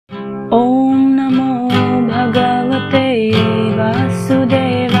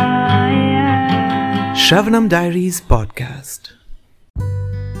Shravanam Diaries podcast.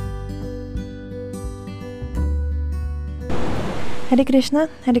 Hare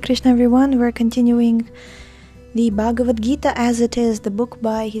Krishna everyone. We're continuing the Bhagavad Gita as it is, the book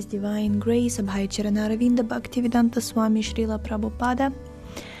by His Divine Grace Abhay Charanaravinda Bhaktivedanta Swami Srila Prabhupada.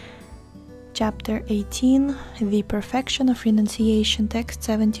 Chapter 18, The Perfection of Renunciation, text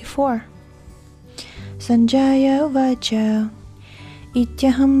 74. Sanjaya Uvacha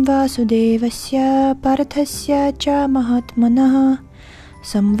Ityaham Vasudevasya Parthasya Cha Mahatmanaha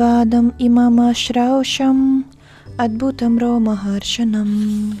Samvadam Imama Shrausham Adbhutam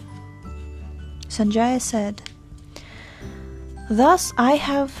Romaharshanam. Sanjaya said, "Thus I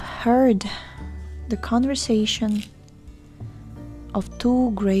have heard the conversation of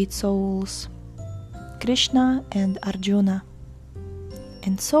two great souls, Krishna and Arjuna.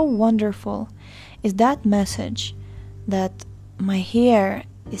 And so wonderful is that message that my hair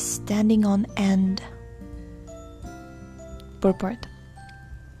is standing on end." Purport.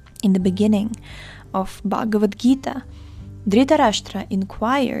 In the beginning of Bhagavad Gita, Dhritarashtra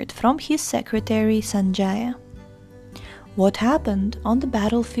inquired from his secretary Sanjaya what happened on the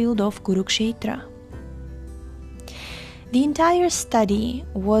battlefield of Kurukshetra. The entire study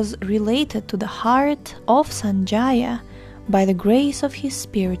was related to the heart of Sanjaya by the grace of his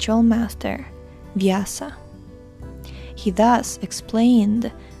spiritual master, Vyasa. He thus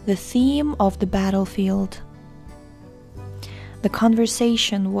explained the theme of the battlefield. The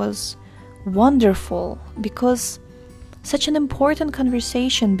conversation was wonderful because such an important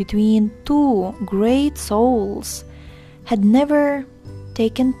conversation between two great souls had never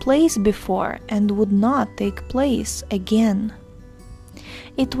taken place before and would not take place again.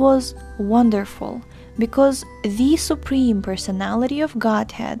 It was wonderful because the Supreme Personality of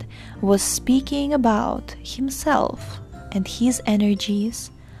Godhead was speaking about Himself and His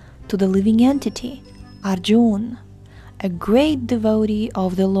energies to the living entity, Arjuna, a great devotee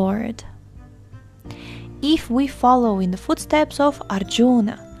of the Lord. If we follow in the footsteps of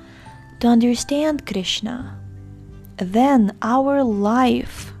Arjuna to understand Krishna, then our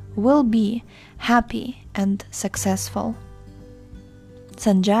life will be happy and successful.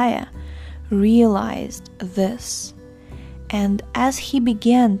 Sanjaya realized this, and as he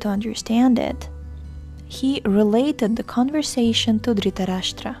began to understand it, he related the conversation to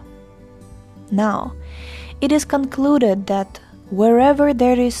Dhritarashtra. Now, it is concluded that wherever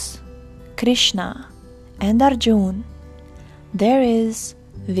there is Krishna and Arjuna, there is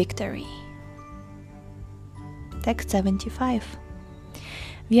victory. Text 75.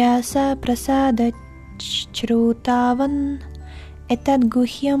 Vyasa prasada chrutavan etad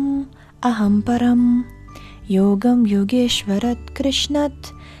guhyam aham param yogam yogeshwarat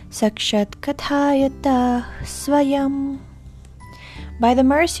krishnat sakshat kathayata swayam. By the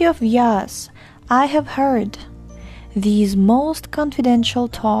mercy of Vyasa, I have heard these most confidential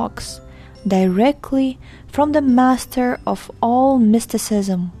talks directly from the master of all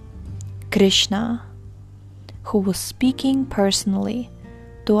mysticism, Krishna, who was speaking personally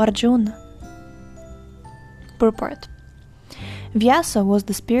to Arjuna. Purport. Vyasa was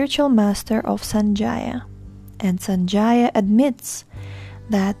the spiritual master of Sanjaya, and Sanjaya admits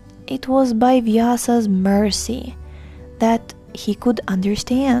that it was by Vyasa's mercy that he could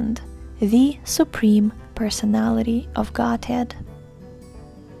understand the Supreme Personality of Godhead.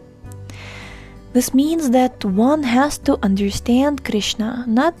 This means that one has to understand Krishna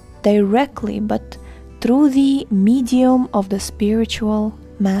not directly but through the medium of the spiritual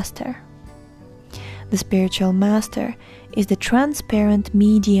master. The spiritual master is the transparent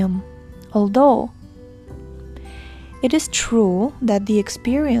medium, although it is true that the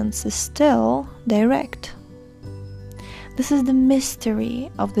experience is still direct. This is the mystery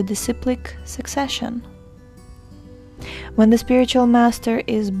of the disciplic succession. When the spiritual master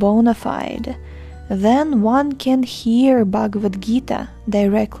is bona fide, then one can hear Bhagavad Gita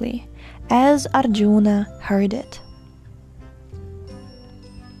directly, as Arjuna heard it.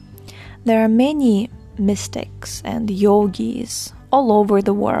 There are many mystics and yogis all over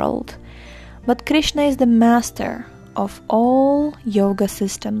the world, but Krishna is the master of all yoga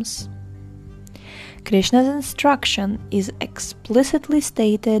systems. Krishna's instruction is explicitly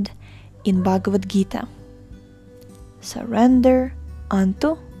stated in Bhagavad Gita: surrender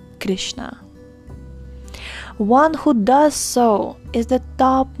unto Krishna. One who does so is the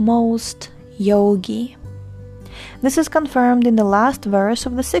topmost yogi. This is confirmed in the last verse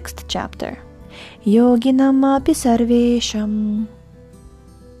of the 6th chapter. Yoginam api sarvesham.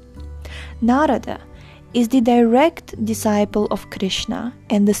 Narada is the direct disciple of Krishna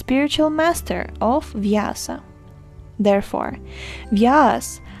and the spiritual master of Vyasa. Therefore,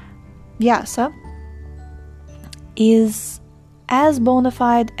 Vyasa is as bona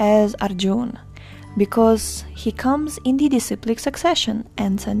fide as Arjuna, because he comes in the disciplic succession,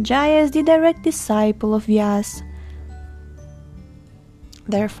 and Sanjaya is the direct disciple of Vyasa.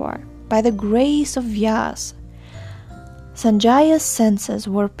 Therefore, by the grace of Vyasa, Sanjaya's senses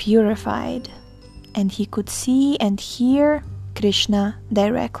were purified, and he could see and hear Krishna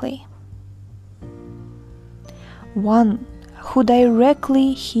directly. One who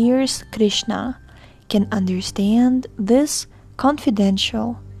directly hears Krishna can understand this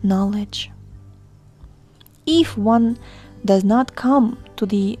confidential knowledge. If one does not come to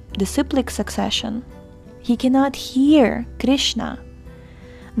the disciplic succession, he cannot hear Krishna.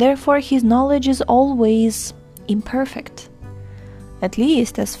 Therefore, his knowledge is always imperfect, at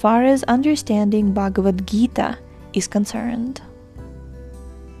least as far as understanding Bhagavad Gita is concerned.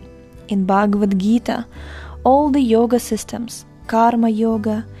 In Bhagavad Gita, all the yoga systems, Karma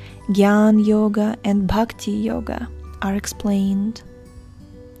Yoga, Jnana Yoga, and Bhakti Yoga, are explained.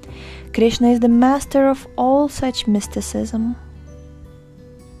 Krishna is the master of all such mysticism.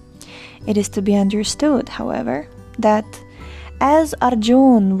 It is to be understood, however, that as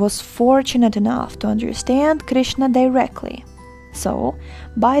Arjuna was fortunate enough to understand Krishna directly, so,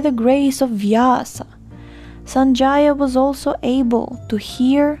 by the grace of Vyasa, Sanjaya was also able to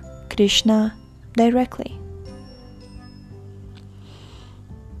hear Krishna directly.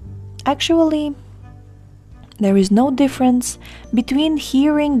 Actually, there is no difference between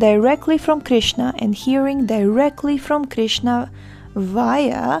hearing directly from Krishna and hearing directly from Krishna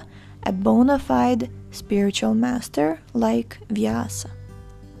via a bona fide spiritual master like Vyasa.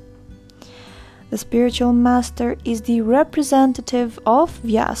 The spiritual master is the representative of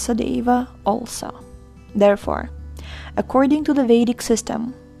Vyasadeva also. Therefore, according to the Vedic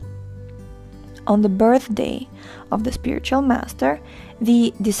system, on the birthday of the spiritual master,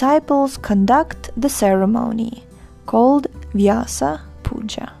 the disciples conduct the ceremony called Vyasa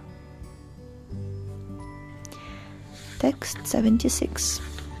Puja. Text 76.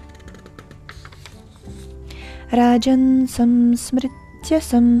 Rajan samsmritya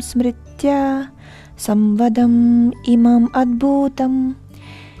samvadam imam adbhutam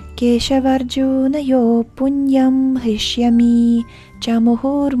keshavarjunayo punyam hishyami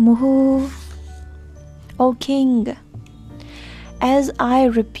chamuhurmuhu. O king, as I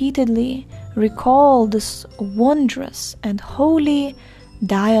repeatedly recall this wondrous and holy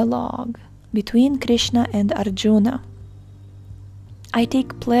dialogue between Krishna and Arjuna, I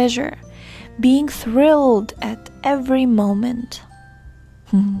take pleasure, being thrilled at every moment.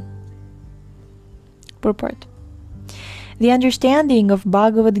 Purport. The understanding of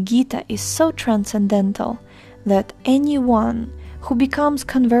Bhagavad Gita is so transcendental that anyone who becomes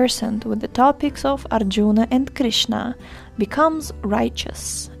conversant with the topics of Arjuna and Krishna becomes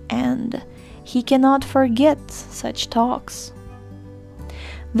righteous, and he cannot forget such talks.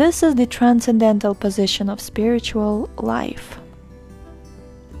 This is the transcendental position of spiritual life.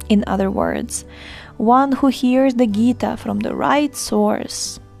 In other words, one who hears the Gita from the right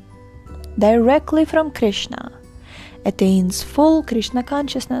source, directly from Krishna, attains full Krishna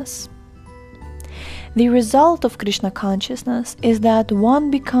consciousness. The result of Krishna consciousness is that one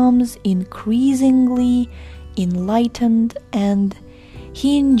becomes increasingly enlightened and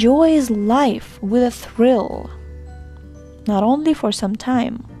he enjoys life with a thrill, not only for some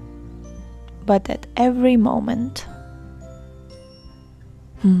time, but at every moment.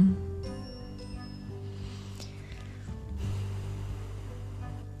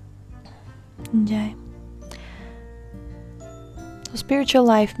 Jai. So spiritual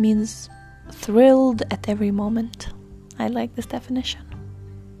life means thrilled at every moment. I like this definition.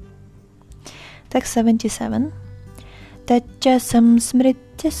 Text 77. Taccha samsmritya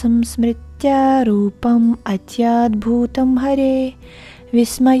rupam atyadbhutam hare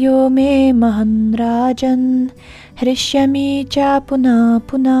vismayo me mahan rajan hrishyami cha puna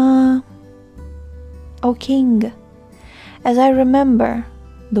puna. O king, as I remember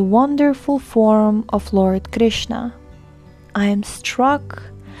the wonderful form of Lord Krishna, I am struck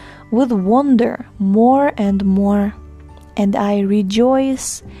with wonder more and more, and I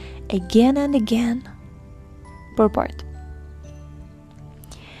rejoice again and again. Purport.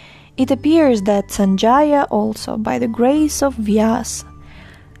 It appears that Sanjaya also, by the grace of Vyasa,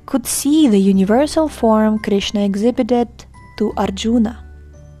 could see the universal form Krishna exhibited to Arjuna.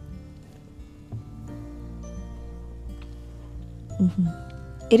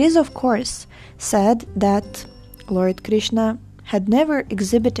 It is, of course, said that Lord Krishna had never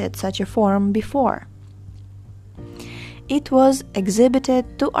exhibited such a form before. It was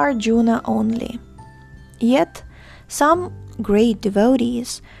exhibited to Arjuna only. Yet, some great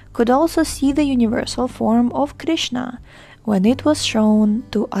devotees could also see the universal form of Krishna when it was shown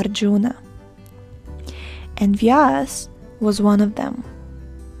to Arjuna. And Vyas was one of them.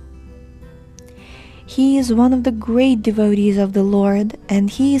 He is one of the great devotees of the Lord, and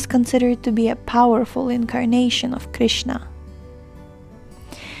he is considered to be a powerful incarnation of Krishna.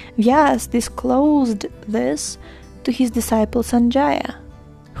 Vyas disclosed this to his disciple Sanjaya,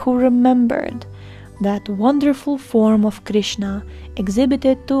 who remembered that wonderful form of Krishna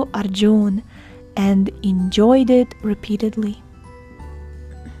exhibited to Arjuna and enjoyed it repeatedly.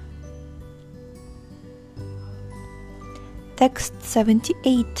 Text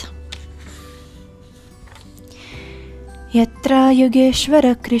 78. Yatra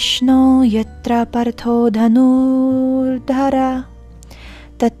Yogeshwara Krishno Yatra Partho Dhanurdhara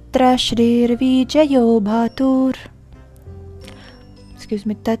Tatra Shrir Vijayo Bhatur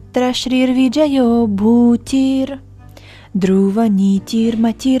Tatra Shrir Vijayo Bhutir Dhruva Nitir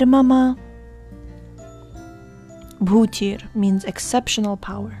Matir Mama. Bhutir means exceptional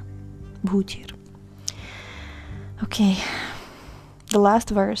power. Bhutir. Okay, the last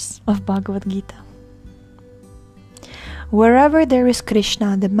verse of Bhagavad Gita. Wherever there is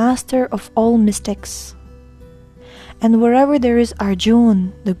Krishna, the master of all mystics, and wherever there is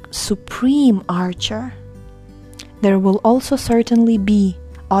Arjuna, the supreme archer, there will also certainly be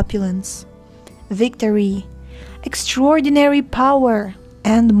opulence, victory, extraordinary power,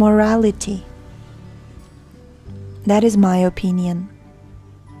 and morality. That is my opinion.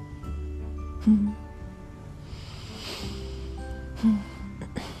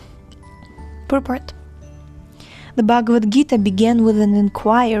 Purport. The Bhagavad Gita began with an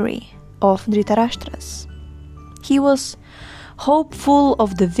inquiry of Dhritarashtra's. He was hopeful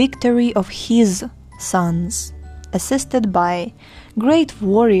of the victory of his sons, assisted by great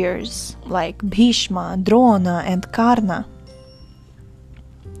warriors like Bhishma, Drona, and Karna.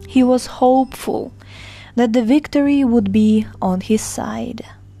 He was hopeful that the victory would be on his side.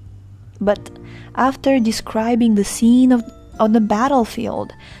 But after describing the scene on the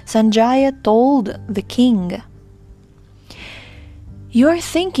battlefield, Sanjaya told the king, "You are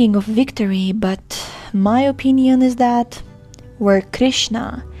thinking of victory, but my opinion is that where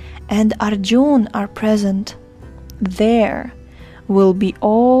Krishna and Arjuna are present, there will be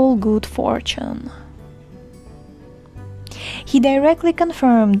all good fortune." He directly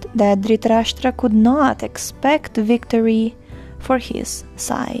confirmed that Dhritarashtra could not expect victory for his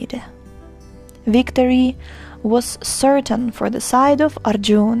side. Victory was certain for the side of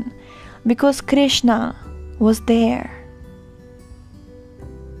Arjuna because Krishna was there.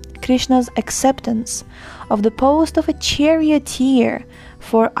 Krishna's acceptance of the post of a charioteer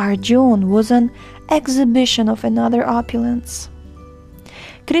for Arjuna was an exhibition of another opulence.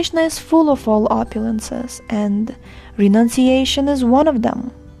 Krishna is full of all opulences, and renunciation is one of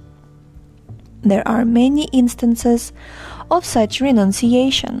them. There are many instances of such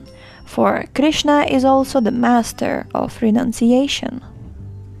renunciation, for Krishna is also the master of renunciation.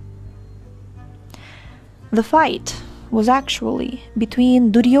 The fight was actually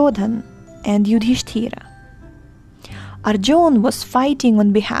between Duryodhana and Yudhishthira. Arjuna was fighting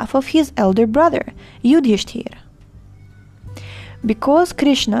on behalf of his elder brother, Yudhishthira. Because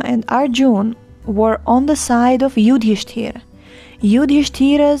Krishna and Arjuna were on the side of Yudhishthira,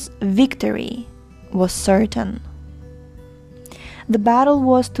 Yudhishthira's victory was certain. The battle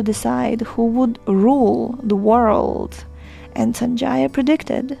was to decide who would rule the world, and Sanjaya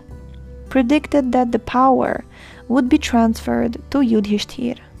predicted that the power would be transferred to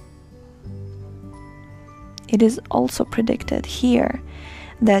Yudhishthira. It is also predicted here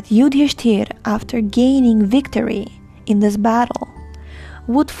that Yudhishthira, after gaining victory in this battle,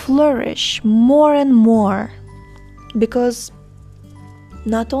 would flourish more and more, because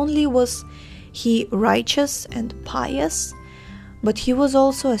not only was he righteous and pious, but he was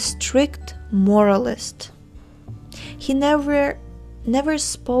also a strict moralist. He never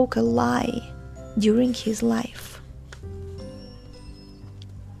spoke a lie during his life.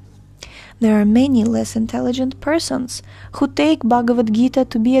 There are many less intelligent persons who take Bhagavad Gita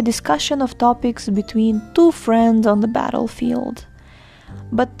to be a discussion of topics between two friends on the battlefield.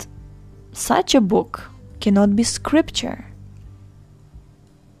 But such a book cannot be scripture.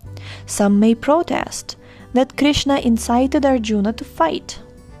 Some may protest that Krishna incited Arjuna to fight,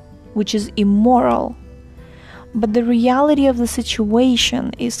 which is immoral, but the reality of the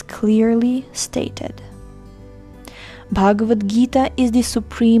situation is clearly stated. Bhagavad Gita is the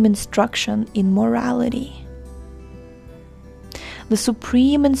supreme instruction in morality. The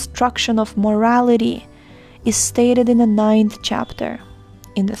supreme instruction of morality is stated in the 9th chapter,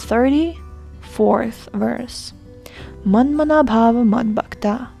 in the 34th verse. Manmana bhava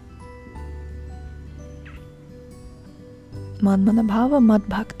madbhakta Manmanabhava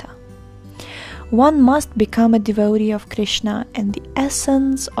Madbhakta. One must become a devotee of Krishna, and the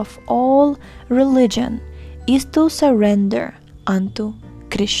essence of all religion is to surrender unto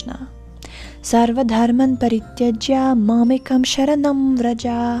Krishna. Sarva dharman parityajya mamekam sharanam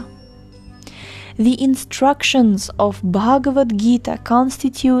vraja. The instructions of Bhagavad Gita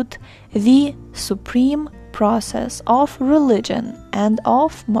constitute the supreme process of religion and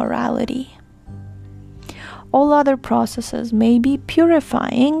of morality. All other processes may be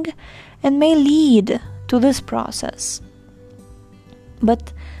purifying and may lead to this process.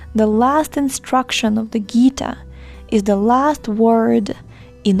 But the last instruction of the Gita is the last word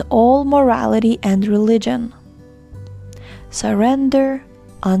in all morality and religion. Surrender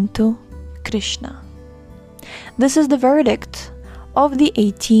unto Krishna. This is the verdict of the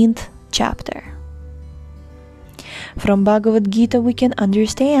 18th chapter. From Bhagavad Gita we can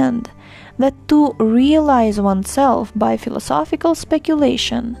understand that to realize oneself by philosophical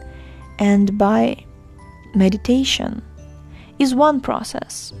speculation and by meditation is one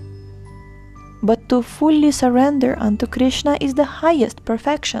process, but to fully surrender unto Krishna is the highest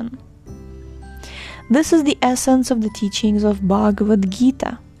perfection. This is the essence of the teachings of Bhagavad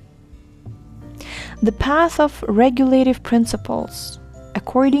Gita. The path of regulative principles,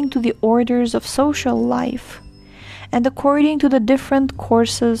 according to the orders of social life and according to the different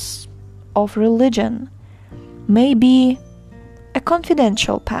courses of religion, may be a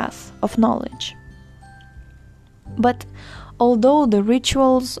confidential path of knowledge. But although the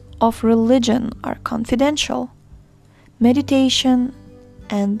rituals of religion are confidential, meditation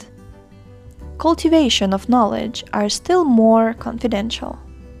and cultivation of knowledge are still more confidential.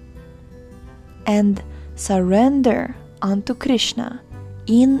 And surrender unto Krishna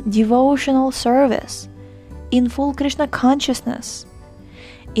in devotional service, in full Krishna consciousness,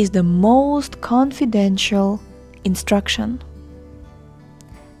 is the most confidential instruction.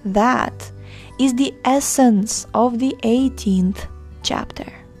 That is the essence of the 18th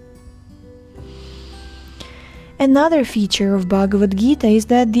chapter. Another feature of Bhagavad Gita is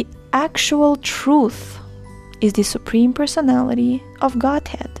that the actual truth is the Supreme Personality of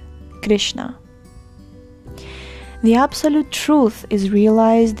Godhead, Krishna. The absolute truth is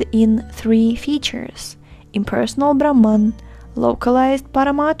realized in three features: impersonal Brahman, localized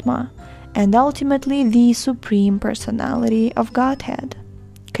Paramatma, and ultimately the Supreme Personality of Godhead,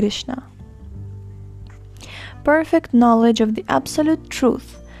 Krishna. Perfect knowledge of the absolute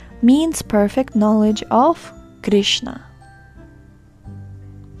truth means perfect knowledge of Krishna.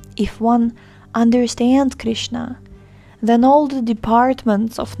 If one understands Krishna, then all the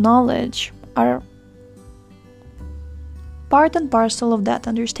departments of knowledge are part and parcel of that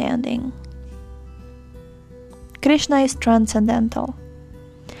understanding. Krishna is transcendental,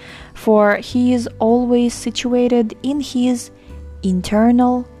 for he is always situated in his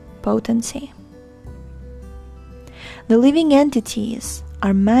internal potency. The living entities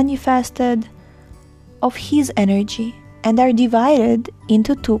are manifested of his energy and are divided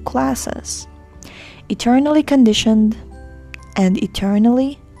into two classes: eternally conditioned and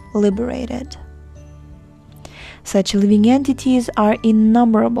eternally liberated. Such living entities are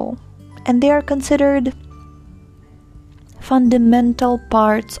innumerable, and they are considered fundamental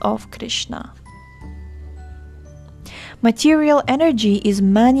parts of Krishna. Material energy is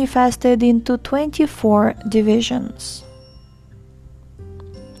manifested into 24 divisions.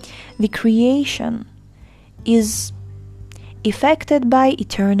 The creation is effected by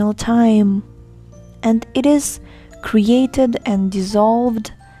eternal time, and it is created and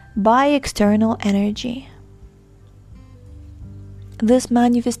dissolved by external energy. This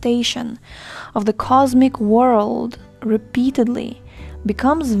manifestation of the cosmic world repeatedly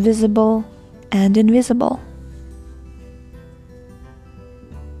becomes visible and invisible.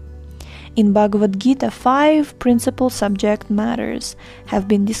 In Bhagavad Gita, 5 principal subject matters have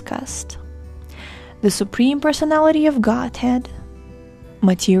been discussed: the Supreme Personality of Godhead,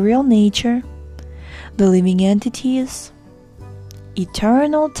 material nature, the living entities,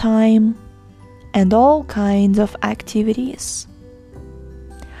 eternal time, and all kinds of activities.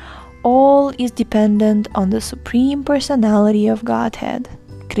 All is dependent on the Supreme Personality of Godhead,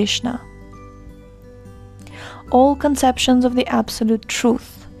 Krishna. All conceptions of the Absolute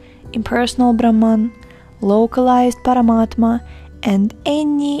Truth, impersonal Brahman, localized Paramatma, and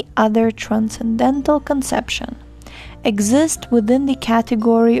any other transcendental conception exist within the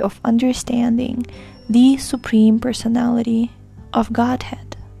category of understanding the Supreme Personality of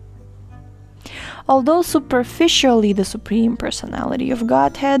Godhead. Although superficially the Supreme Personality of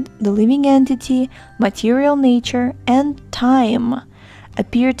Godhead, the living entity, material nature, and time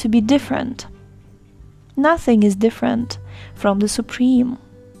appear to be different, nothing is different from the Supreme.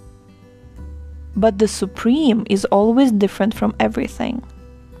 But the Supreme is always different from everything.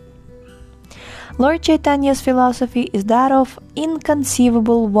 Lord Chaitanya's philosophy is that of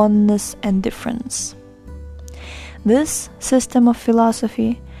inconceivable oneness and difference. This system of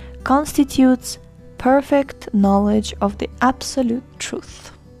philosophy constitutes perfect knowledge of the absolute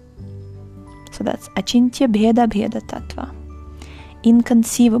truth. So that's Achintya Bheda Bheda Tattva.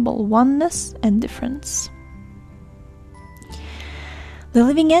 Inconceivable oneness and difference. The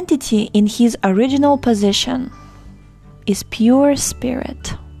living entity in his original position is pure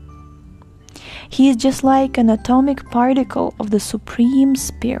spirit. He is just like an atomic particle of the Supreme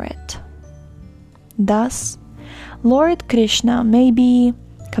Spirit. Thus, Lord Krishna may be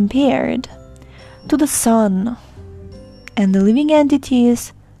compared to the sun and the living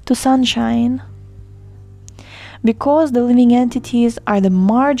entities to sunshine. Because the living entities are the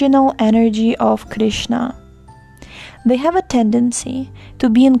marginal energy of Krishna, they have a tendency to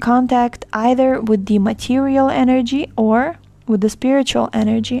be in contact either with the material energy or with the spiritual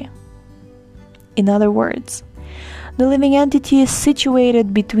energy. In other words, the living entity is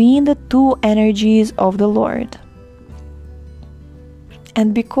situated between the two energies of the Lord.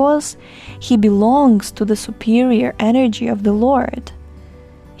 And because he belongs to the superior energy of the Lord,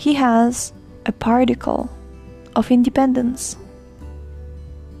 he has a particle of independence.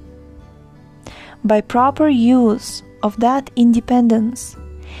 By proper use of that independence,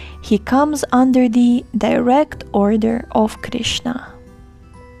 he comes under the direct order of Krishna.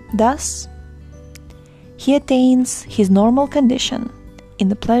 Thus, he attains his normal condition in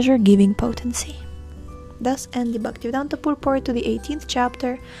the pleasure-giving potency. Thus end the Bhaktivedanta purport to the 18th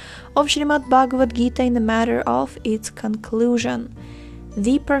chapter of Srimad Bhagavad Gita in the matter of its conclusion,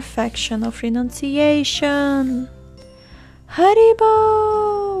 the perfection of renunciation.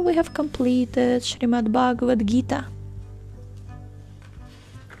 Haribol! We have completed Srimad Bhagavad Gita.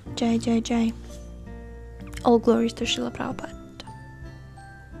 Jai Jai Jai. All glories to Srila Prabhupada.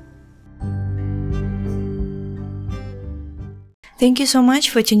 Thank you so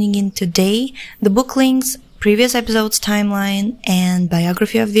much for tuning in today. The book links, previous episodes timeline, and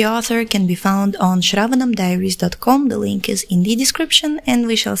biography of the author can be found on shravanamdiaries.com. The link is in the description, and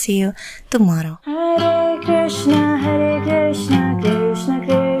we shall see you tomorrow. Hare Krishna, Krishna